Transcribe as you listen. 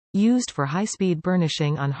Used for high-speed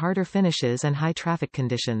burnishing on harder finishes and high traffic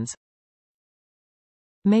conditions.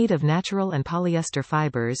 Made of natural and polyester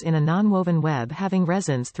fibers in a non-woven web having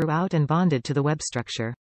resins throughout and bonded to the web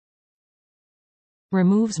structure.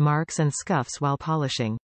 Removes marks and scuffs while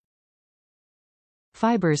polishing.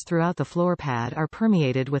 Fibers throughout the floor pad are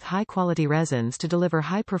permeated with high-quality resins to deliver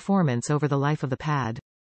high performance over the life of the pad.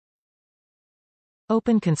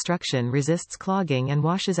 Open construction resists clogging and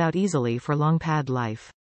washes out easily for long pad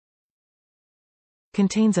life.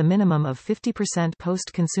 Contains a minimum of 50%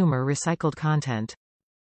 post-consumer recycled content.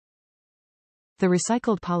 The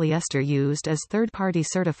recycled polyester used is third-party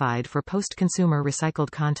certified for post-consumer recycled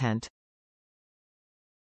content.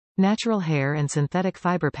 Natural hair and synthetic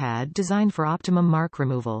fiber pad designed for optimum mark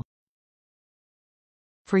removal.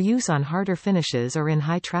 For use on harder finishes or in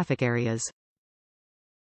high-traffic areas.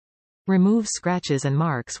 Removes scratches and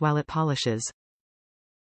marks while it polishes.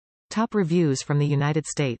 Top reviews from the United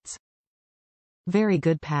States. Very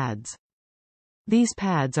good pads. These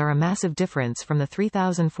pads are a massive difference from the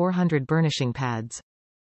 3,400 burnishing pads.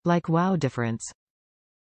 Like wow difference.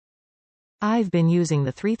 I've been using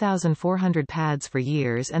the 3,400 pads for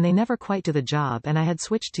years and they never quite do the job, and I had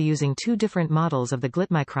switched to using 2 different models of the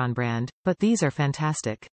Glitmicron brand, but these are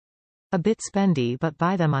fantastic. A bit spendy, but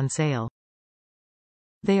buy them on sale.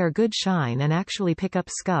 They are good shine and actually pick up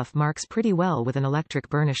scuff marks pretty well with an electric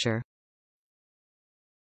burnisher.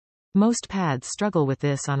 Most pads struggle with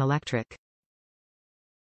this on electric.